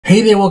Hey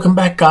there, welcome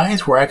back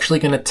guys. We're actually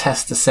going to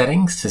test the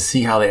settings to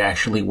see how they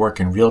actually work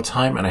in real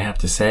time, and I have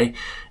to say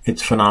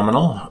it's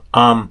phenomenal.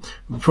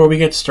 Before we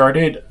get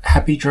started,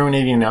 happy Drone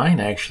 89.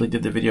 I actually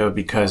did the video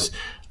because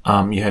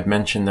you had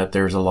mentioned that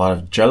there's a lot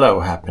of Jello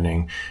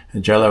happening.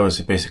 Jello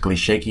is basically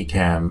shaky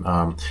cam,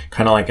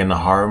 kind of like in the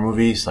horror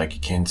movies, like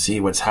you can't see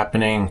what's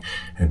happening,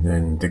 and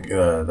then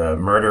the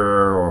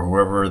murderer or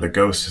whoever, the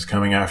ghost is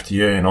coming after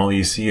you, and all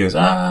you see is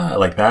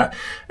like that.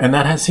 And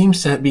that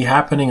seems to be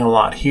happening a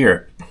lot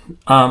here.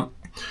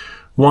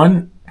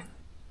 One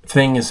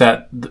thing is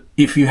that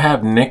if you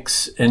have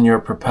nicks in your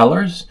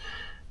propellers,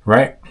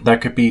 right,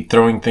 that could be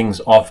throwing things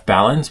off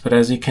balance. But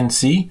as you can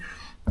see,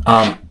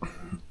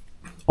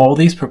 all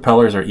these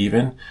propellers are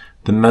even.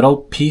 The metal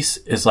piece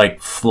is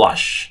like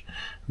flush.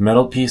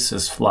 Metal piece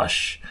is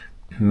flush.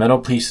 Metal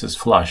piece is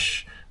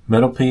flush.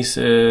 Metal piece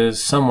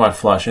is somewhat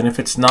flush. And if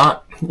it's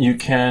not, you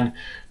can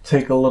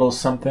take a little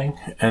something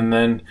and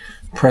then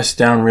press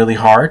down really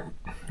hard,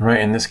 right?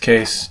 In this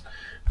case,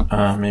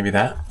 maybe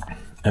that,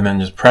 and then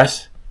just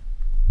press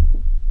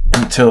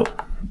until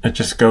it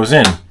just goes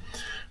in,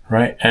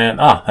 right? And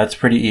that's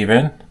pretty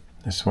even.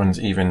 This one's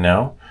even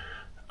now,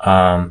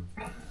 and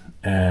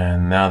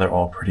now they're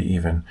all pretty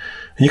even.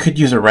 You could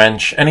use a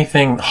wrench,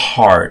 anything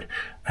hard.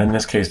 In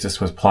this case,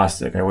 this was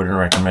plastic. I wouldn't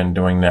recommend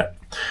doing that,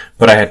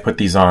 but I had put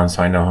these on,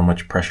 so I know how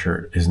much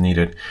pressure is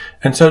needed.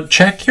 And so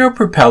check your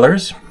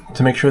propellers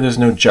to make sure there's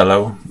no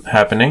Jello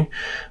happening.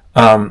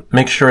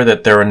 Make sure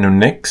that there are no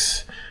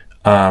nicks.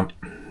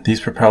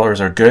 These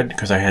propellers are good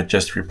because I had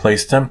just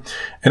replaced them.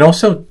 And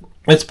also,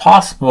 it's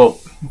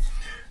possible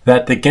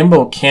that the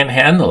gimbal can't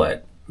handle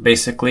it.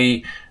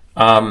 Basically,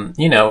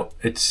 you know,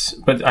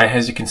 but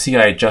as you can see,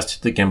 I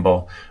adjusted the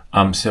gimbal.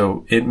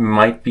 So it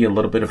might be a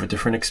little bit of a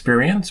different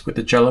experience with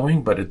the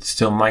Jelloing, but it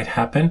still might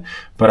happen.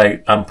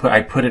 But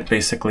I put it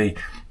basically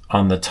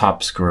on the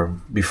top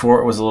screw. Before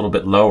it was a little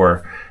bit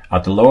lower,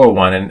 at the lower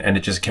one, and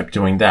it just kept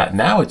doing that.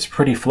 Now it's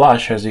pretty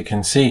flush, as you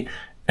can see,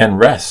 and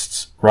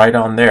rests right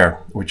on there,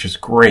 which is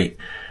great.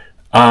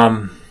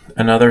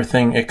 Another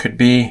thing, it could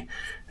be,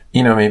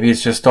 you know, maybe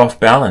it's just off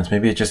balance.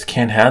 Maybe it just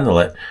can't handle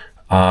it.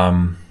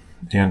 The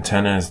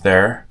antenna is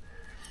there.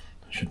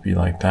 It should be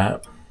like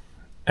that.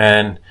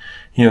 And,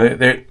 you know,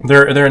 there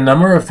are a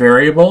number of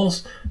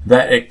variables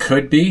that it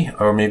could be,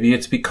 or maybe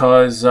it's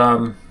because,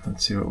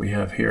 let's see what we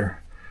have here.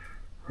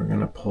 We're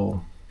going to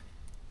pull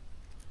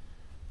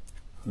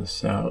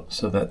this out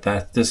so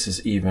that this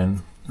is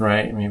even,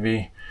 right?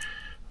 Maybe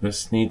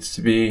this needs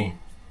to be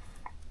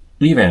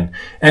even.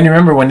 And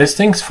remember, when this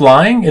thing's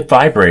flying, it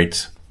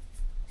vibrates.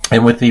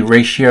 And with the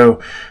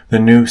ratio, the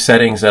new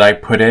settings that I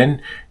put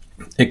in,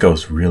 it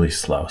goes really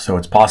slow. So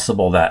it's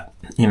possible that,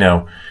 you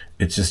know,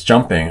 it's just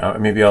jumping.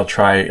 Maybe I'll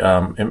try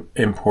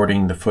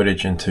importing the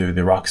footage into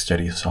the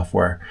Rocksteady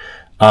software.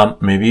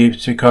 Maybe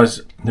it's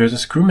because there's a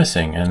screw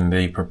missing and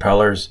the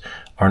propellers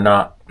are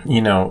not,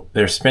 you know,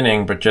 they're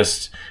spinning, but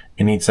just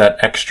it needs that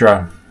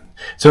extra.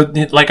 So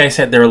like I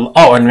said,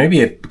 and maybe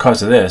it's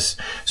because of this.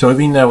 So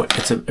even though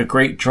it's a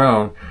great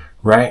drone,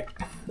 right?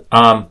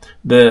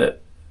 The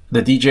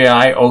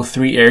DJI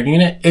O3 air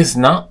unit is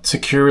not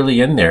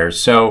securely in there.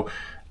 So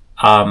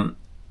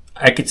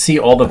I could see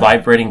all the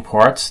vibrating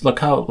parts. Look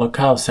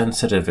how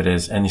sensitive it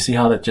is. And you see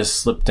how that just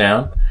slipped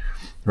down,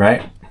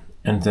 right?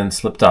 And then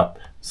slipped up,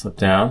 slip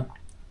down,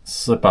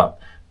 slip up,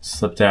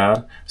 slip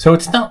down. So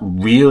it's not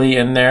really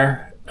in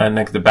there. And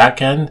like the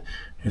back end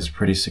is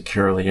pretty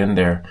securely in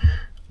there.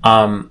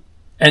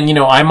 And you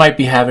know, I might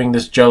be having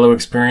this Jello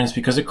experience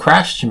because it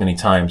crashed too many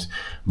times,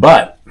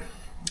 but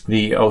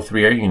the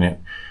O3 air unit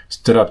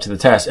stood up to the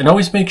test. And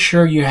always make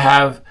sure you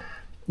have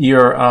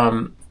your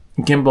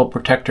gimbal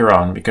protector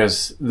on,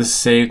 because this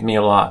saved me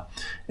a lot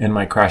in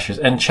my crashes.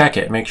 And check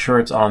it, make sure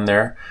it's on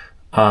there.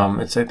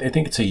 I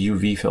think it's a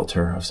UV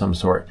filter of some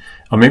sort,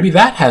 or maybe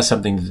that has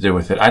something to do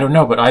with it. I don't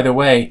know, but either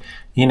way,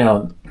 you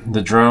know,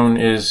 the drone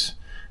is.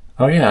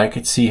 Oh yeah, I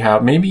could see how,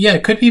 maybe, yeah,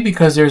 it could be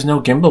because there's no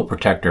gimbal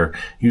protector.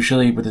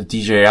 Usually with the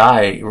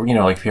DJI, you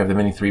know, like if you have the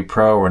Mini 3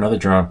 Pro or another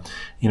drone,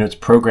 you know, it's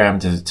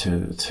programmed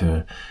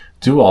to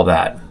do all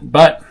that.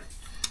 But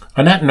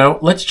on that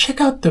note, let's check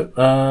out the,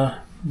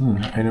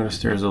 I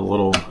noticed there's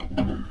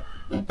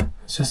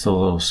it's just a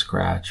little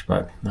scratch,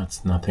 but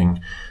that's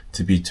nothing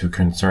to be too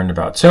concerned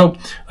about. So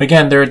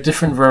again, there are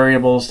different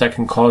variables that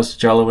can cause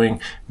Jelloing,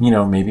 you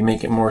know, maybe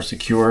make it more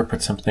secure,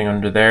 put something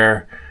under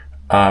there.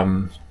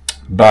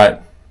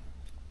 But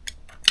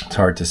it's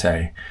hard to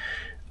say.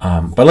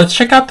 But let's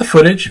check out the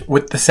footage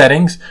with the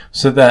settings,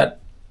 so that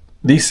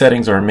these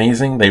settings are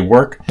amazing. They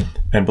work.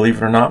 And believe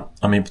it or not,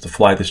 I'm able to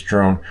fly this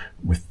drone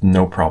with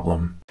no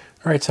problem.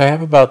 All right, so I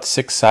have about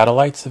 6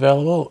 satellites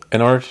available.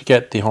 In order to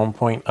get the home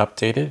point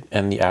updated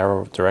and the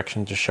arrow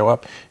direction to show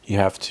up, you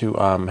have to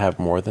have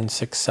more than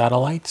 6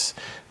 satellites.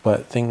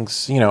 But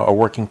things, you know, are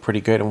working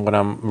pretty good. And what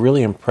I'm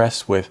really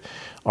impressed with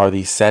are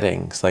these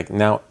settings. Like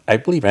now, I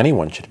believe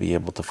anyone should be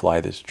able to fly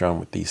this drone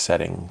with these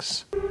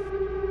settings.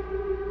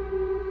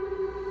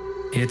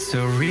 It's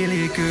a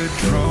really good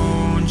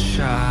drone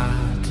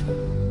shot,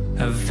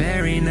 a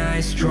very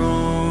nice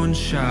drone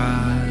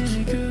shot.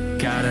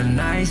 Got a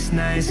nice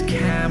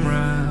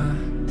camera,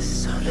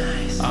 so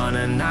nice. On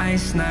a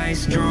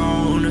nice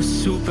drone, a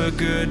super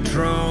good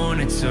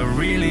drone. It's a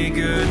really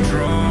good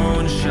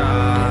drone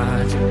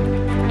shot,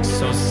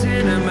 so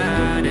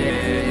cinematic.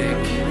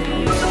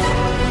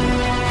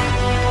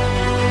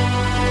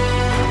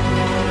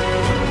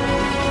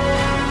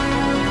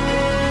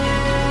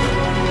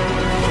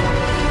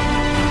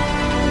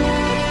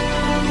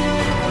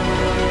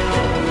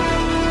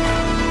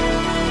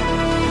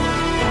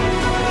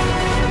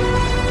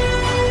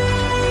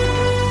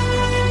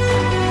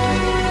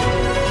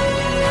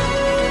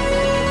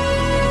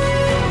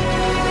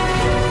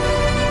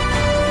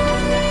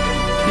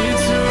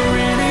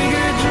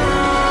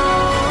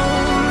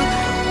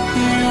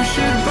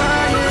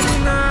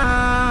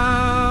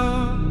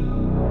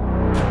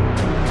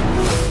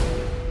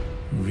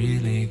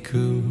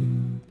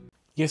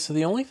 Yeah, so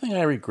the only thing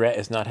I regret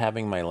is not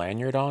having my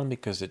lanyard on,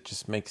 because it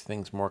just makes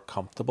things more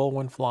comfortable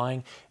when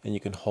flying, and you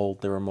can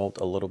hold the remote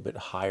a little bit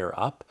higher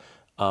up,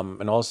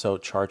 and also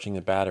charging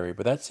the battery.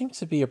 But that seems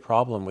to be a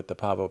problem with the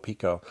Pavo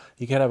Pico.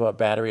 You can have a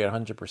battery at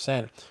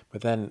 100%,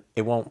 but then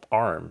it won't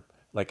arm.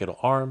 Like, it'll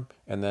arm,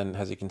 and then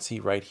as you can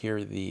see right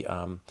here, the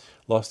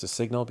lost the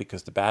signal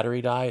because the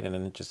battery died, and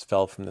then it just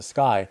fell from the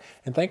sky.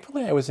 And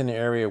thankfully I was in an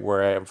area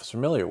where I was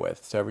familiar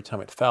with, so every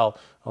time it fell,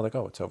 I was like,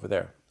 oh, it's over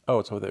there. Oh,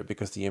 it's over there,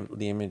 because the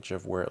image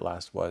of where it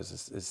last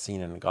was is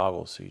seen in the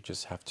goggles. So you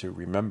just have to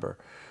remember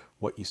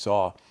what you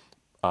saw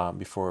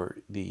before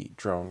the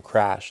drone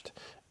crashed,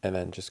 and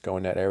then just go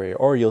in that area.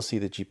 Or you'll see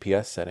the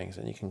GPS settings,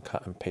 and you can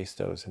cut and paste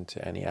those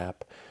into any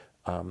app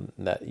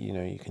that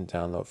you can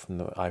download from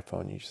the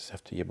iPhone. You just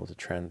have to be able to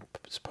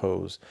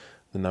transpose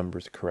the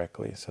numbers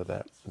correctly so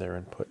that they're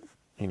input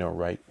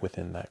right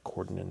within that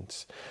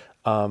coordinates.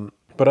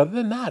 But other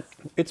than that,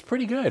 it's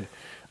pretty good.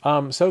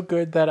 So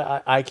good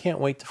that I can't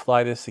wait to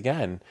fly this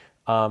again.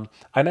 And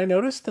I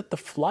noticed that the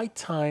flight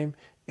time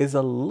is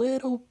a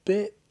little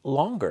bit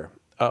longer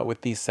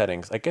with these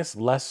settings. I guess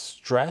less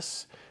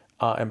stress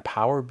and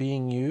power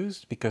being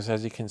used, because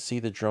as you can see,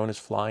 the drone is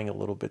flying a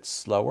little bit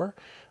slower.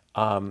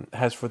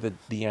 As for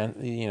the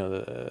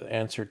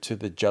answer to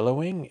the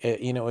Jelloing,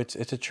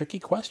 it's a tricky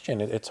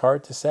question. It's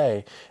hard to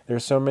say.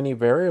 There's so many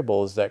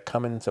variables that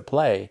come into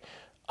play.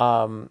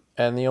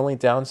 And the only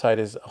downside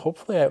is,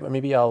 hopefully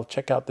maybe I'll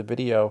check out the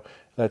video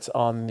that's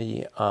on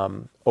the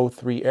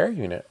O3 air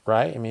unit,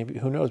 right? And maybe,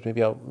 who knows,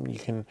 maybe you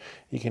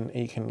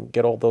can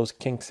get all those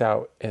kinks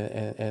out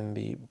in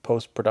the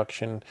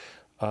post-production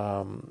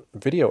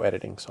video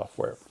editing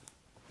software.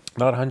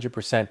 Not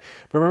 100%,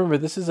 but remember,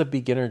 this is a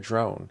beginner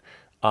drone.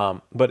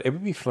 But it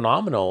would be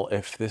phenomenal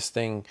if this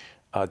thing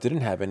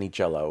didn't have any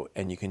Jello,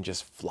 and you can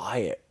just fly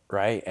it,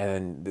 right?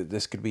 And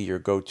this could be your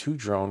go-to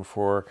drone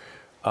for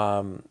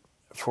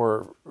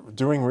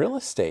doing real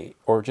estate,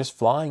 or just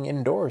flying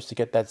indoors to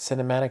get that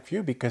cinematic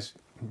view, because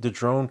the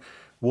drone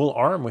will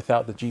arm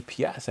without the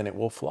GPS, and it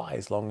will fly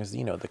as long as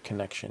the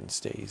connection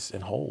stays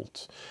and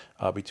holds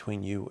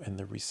between you and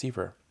the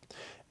receiver.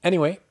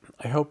 Anyway,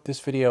 I hope this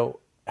video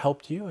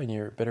helped you, and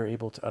you're better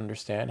able to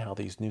understand how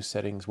these new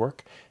settings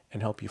work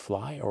and help you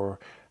fly, or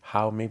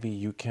how maybe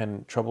you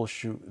can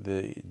troubleshoot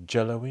the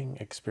Jelloing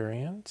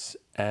experience.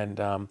 And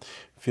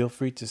feel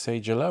free to say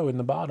Jello in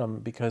the bottom,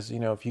 because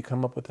if you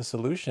come up with a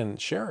solution,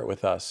 share it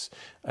with us.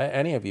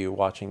 Any of you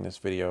watching this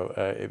video,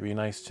 it'd be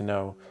nice to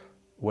know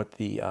what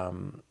the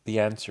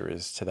answer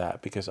is to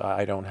that, because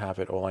I don't have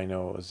it. All I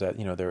know is that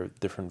there are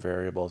different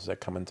variables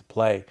that come into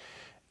play,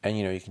 and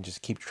you can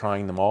just keep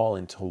trying them all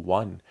until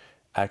one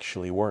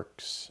actually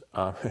works.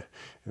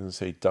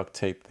 Say duct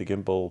tape the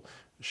gimbal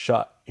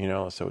shut,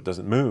 so it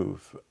doesn't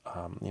move,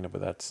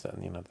 but that's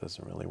that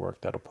doesn't really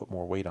work. That'll put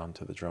more weight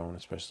onto the drone,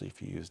 especially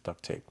if you use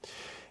duct tape.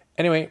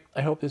 Anyway,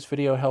 I hope this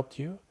video helped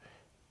you,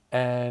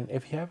 and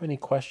if you have any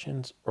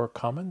questions or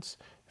comments,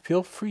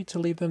 feel free to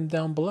leave them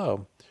down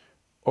below,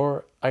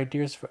 or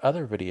ideas for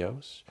other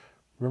videos.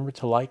 Remember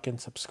to like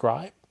and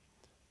subscribe,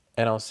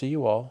 and I'll see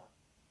you all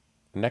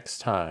next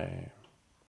time.